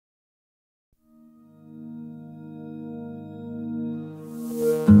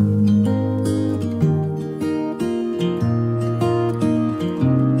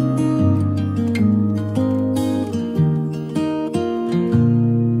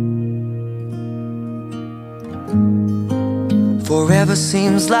Forever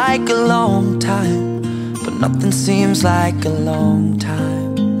seems like a long time, but nothing seems like a long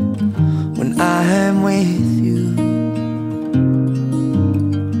time when I am with you.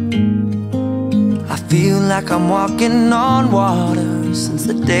 I feel like I'm walking on water since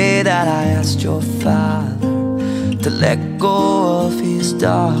the day that I asked your father to let go of his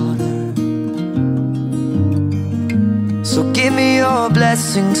daughter. So give me your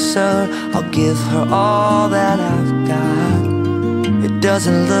blessing, sir, I'll give her all that I've got. It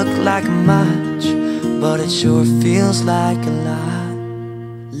doesn't look like much, but it sure feels like a lot.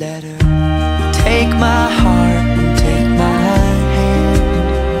 Let her take my heart and take my hand.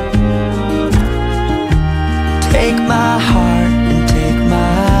 Take my heart and take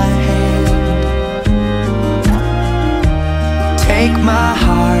my hand. Take my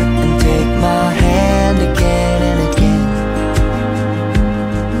heart and take my hand again and again.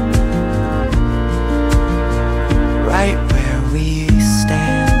 Right where we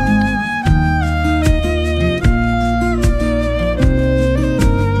stand.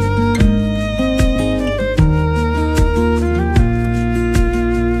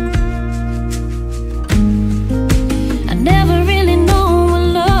 I never really know what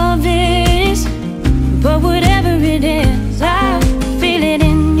love is, but whatever it is, I feel it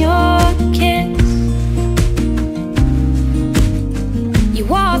in your kiss. You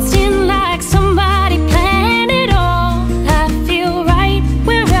waltzed in